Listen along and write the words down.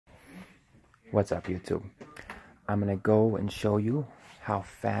What's up, YouTube? I'm gonna go and show you how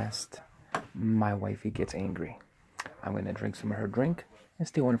fast my wifey gets angry. I'm gonna drink some of her drink and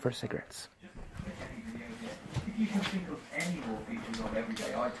steal one of her cigarettes. If you can think of any more features on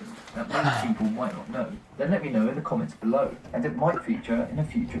everyday items that most people might not know, then let me know in the comments below, and it might feature in a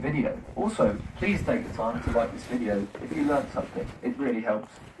future video. Also, please take the time to like this video if you learned something. It really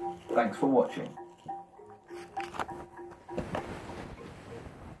helps. Thanks for watching.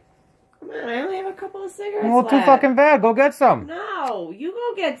 Man, I only have a couple of cigarettes Well, too left. fucking bad. Go get some. No, you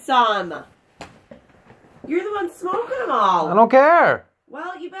go get some. You're the one smoking them all. I don't care.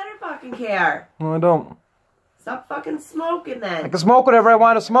 Well, you better fucking care. No, I don't. Stop fucking smoking then. I can smoke whatever I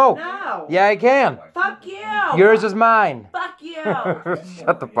want to smoke. No. Yeah, I can. Fuck you. Yours is mine. Fuck you.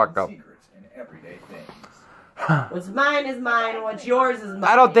 Shut the fuck up. What's mine is mine, and what's yours is mine.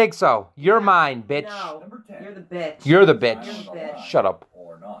 I don't think so. You're mine, bitch. No, you're the bitch. You're the bitch. You're the bitch. Shut up.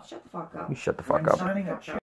 Shut the fuck up. You shut the fuck up.